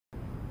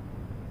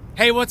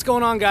Hey, what's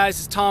going on, guys?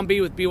 It's Tom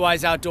B with Be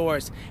Wise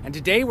Outdoors, and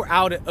today we're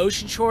out at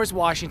Ocean Shores,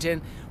 Washington.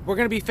 We're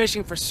going to be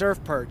fishing for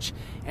surf perch,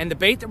 and the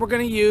bait that we're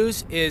going to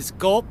use is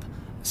gulp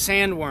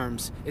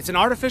sandworms. It's an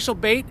artificial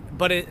bait,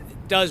 but it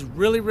does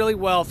really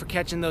well for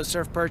catching those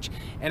surf perch,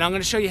 and I'm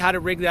going to show you how to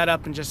rig that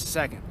up in just a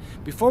second.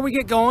 Before we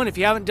get going, if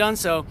you haven't done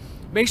so,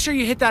 make sure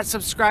you hit that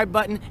subscribe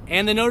button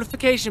and the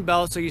notification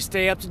bell so you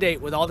stay up to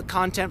date with all the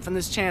content from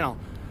this channel.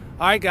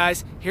 All right,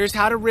 guys, here's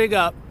how to rig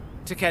up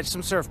to catch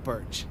some surf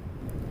perch.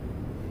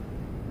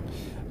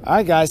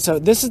 Alright guys, so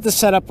this is the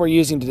setup we're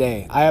using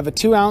today. I have a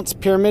 2-ounce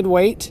pyramid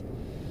weight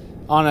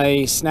on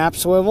a snap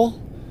swivel,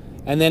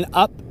 and then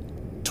up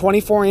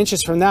 24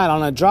 inches from that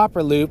on a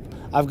dropper loop,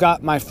 I've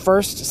got my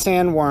first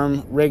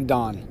sandworm rigged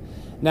on.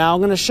 Now I'm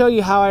going to show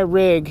you how I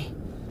rig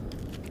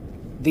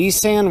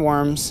these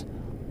sandworms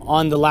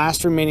on the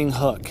last remaining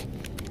hook.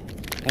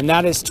 And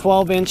that is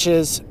 12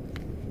 inches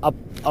up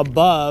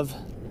above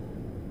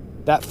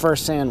that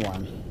first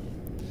sandworm.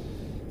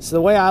 So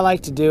the way I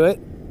like to do it,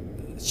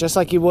 it's just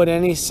like you would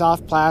any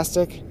soft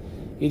plastic.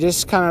 You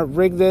just kind of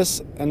rig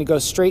this and you go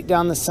straight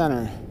down the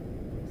center,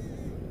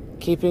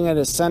 keeping it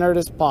as centered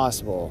as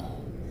possible.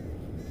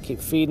 Keep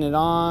feeding it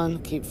on,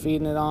 keep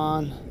feeding it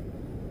on.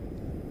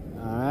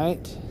 All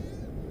right.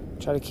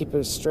 Try to keep it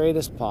as straight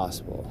as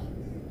possible.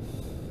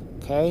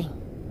 Okay.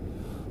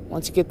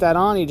 Once you get that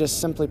on, you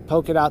just simply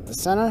poke it out the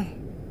center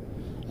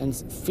and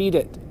feed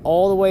it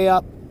all the way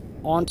up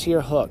onto your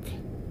hook.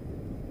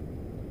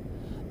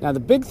 Now the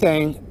big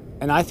thing,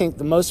 and I think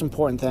the most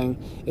important thing,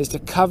 is to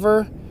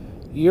cover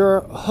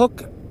your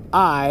hook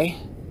eye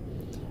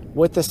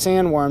with the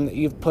sandworm that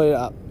you've put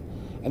up.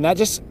 And that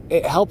just,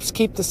 it helps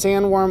keep the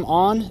sandworm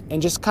on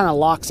and just kind of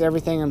locks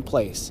everything in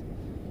place.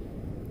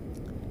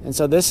 And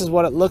so this is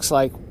what it looks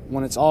like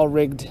when it's all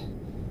rigged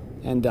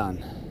and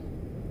done.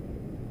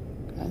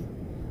 Okay.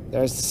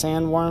 There's the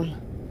sandworm,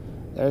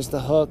 there's the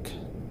hook.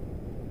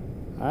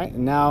 All right,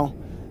 and now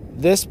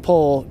this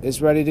pole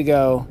is ready to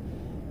go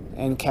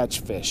and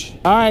catch fish.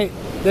 All right,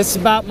 this is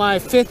about my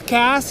 5th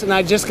cast, and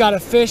I just got a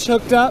fish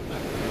hooked up.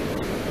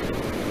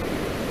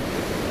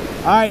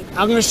 All right,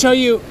 I'm going to show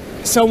you.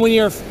 So when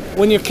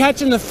you're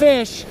catching the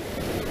fish,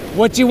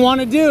 what you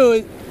want to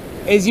do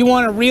is you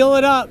want to reel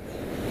it up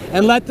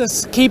and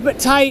keep it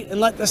tight and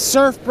let the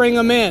surf bring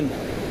them in.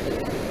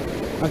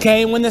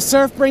 Okay, and when the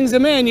surf brings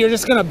them in, you're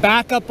just going to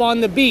back up on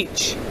the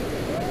beach,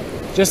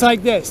 just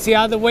like this. See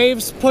how the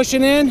waves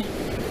pushing in?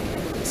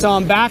 So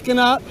I'm backing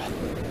up.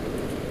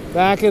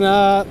 Backing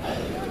up.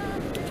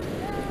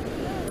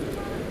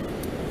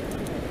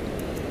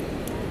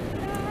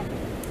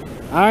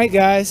 All right,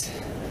 guys.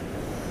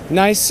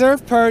 Nice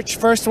surf perch,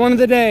 first one of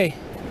the day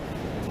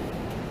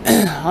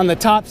on the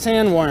top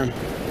sandworm.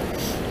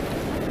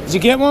 Did you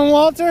get one,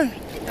 Walter?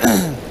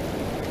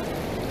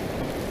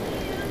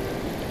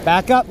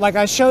 Back up like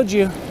I showed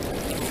you.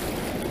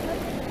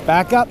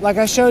 Back up like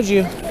I showed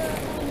you.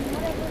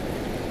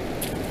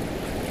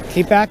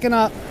 Keep backing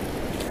up.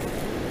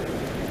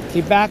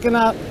 Keep backing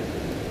up.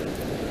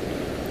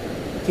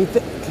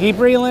 Keep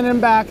reeling and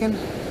backing.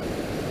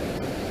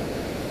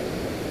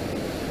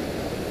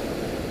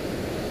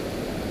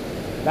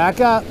 Back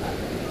up.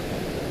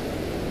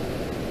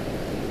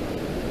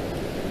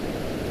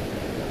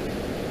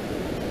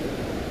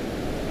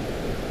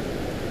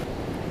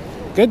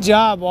 Good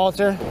job,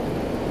 Walter.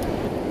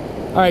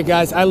 All right,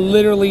 guys, I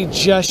literally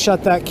just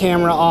shut that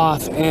camera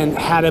off and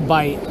had a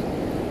bite.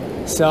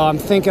 So I'm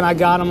thinking I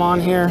got him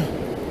on here.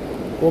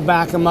 We'll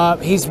back him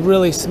up. He's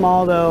really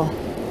small though.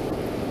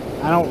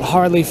 I don't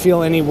hardly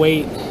feel any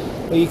weight,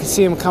 but you can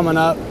see him coming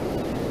up.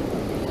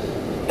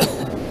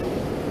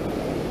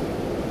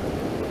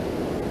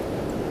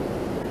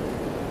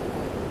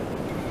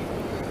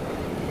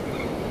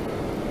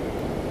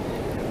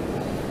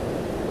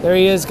 There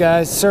he is,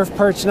 guys. Surf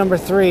perch number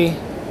 3.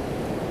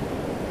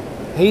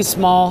 He's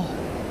small.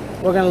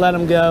 We're gonna let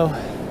him go.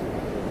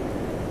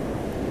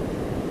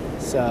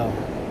 So.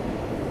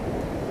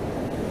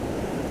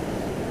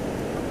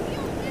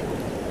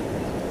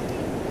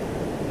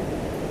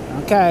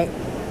 Okay,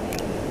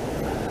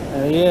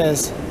 there he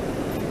is.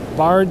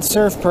 Barred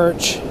surf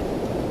perch.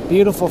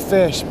 Beautiful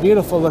fish,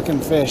 beautiful looking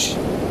fish.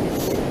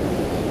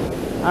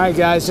 All right,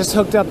 guys, just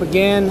hooked up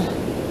again.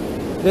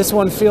 This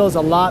one feels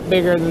a lot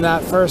bigger than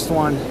that first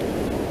one.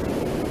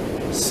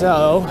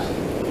 So,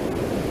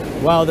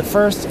 well, the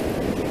first,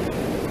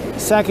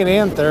 second,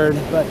 and third,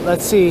 but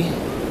let's see.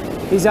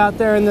 He's out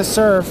there in the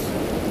surf.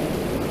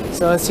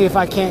 So let's see if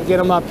I can't get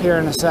him up here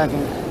in a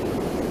second.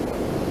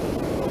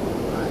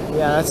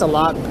 Yeah, that's a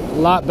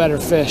lot better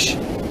fish.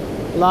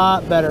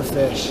 Lot better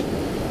fish.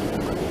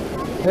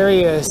 There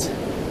he is.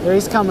 There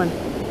he's coming.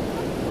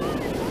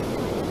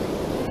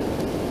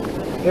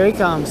 Here he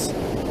comes.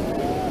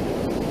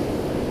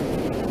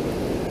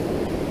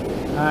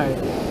 All right.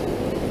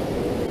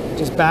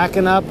 Just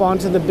backing up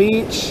onto the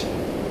beach.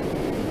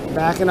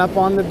 Backing up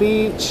on the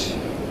beach.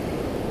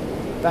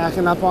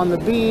 Backing up on the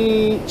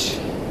beach.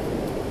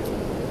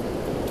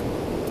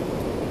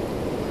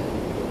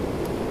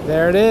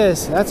 There it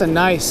is. That's a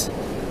nice,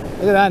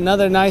 look at that,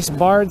 another nice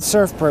barred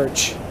surf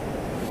perch.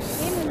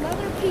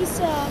 piece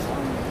of.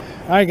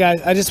 All right,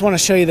 guys, I just want to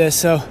show you this.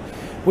 So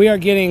we are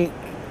getting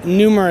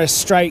numerous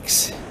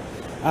strikes,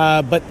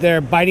 but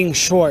they're biting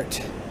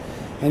short.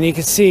 And you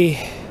can see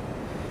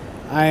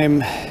I am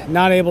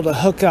not able to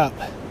hook up.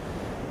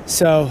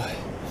 So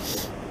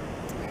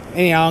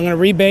anyhow, I'm going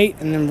to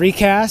rebait and then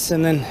recast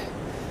and then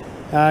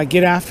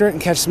get after it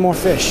and catch some more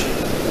fish.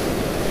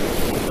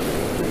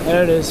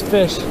 There it is,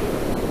 fish.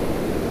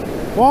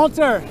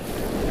 Walter!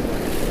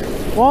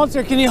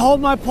 Walter, can you hold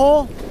my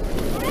pole?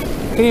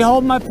 Can you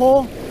hold my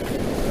pole?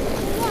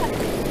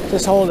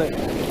 Just hold it.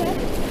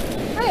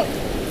 Okay.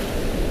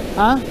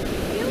 Huh?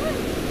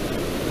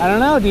 I don't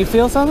know. Do you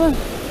feel something?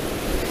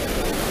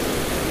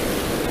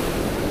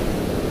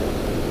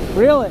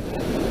 Reel it.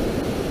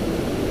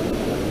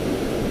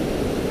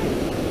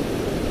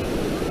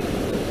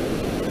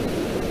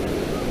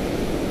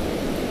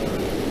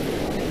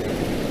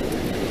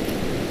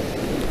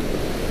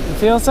 You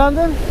feel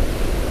something?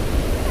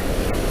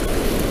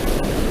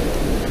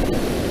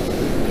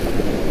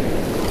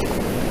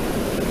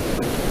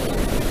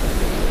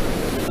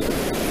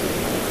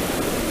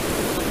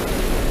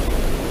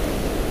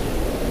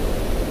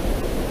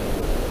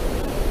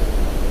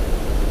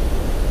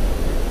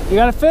 You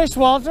got a fish,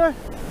 Walter?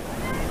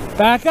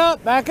 Back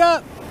up, back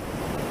up.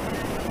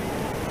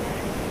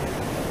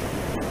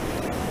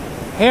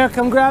 Here,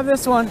 come grab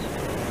this one.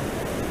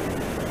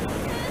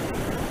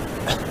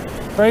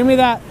 Bring me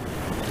that.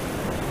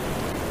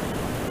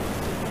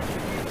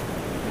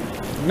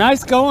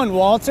 Nice going,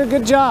 Walter.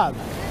 Good job.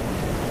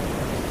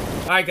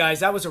 All right, guys,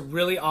 that was a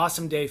really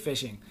awesome day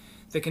fishing.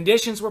 The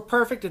conditions were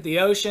perfect at the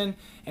ocean,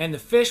 and the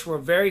fish were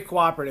very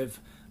cooperative.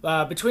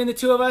 Between the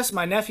two of us,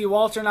 my nephew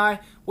Walter and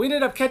I, we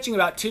ended up catching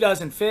about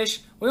 24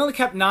 fish. We only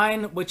kept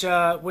 9, which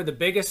were the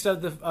biggest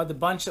of the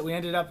bunch that we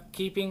ended up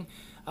keeping.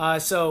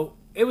 So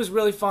it was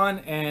really fun,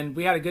 and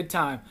we had a good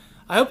time.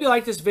 I hope you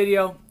liked this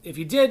video. If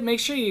you did, make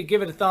sure you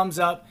give it a thumbs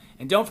up,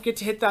 and don't forget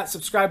to hit that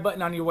subscribe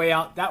button on your way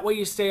out. That way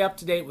you stay up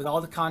to date with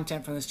all the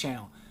content from this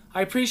channel.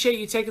 I appreciate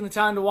you taking the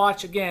time to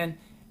watch again.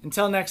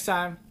 Until next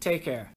time, take care.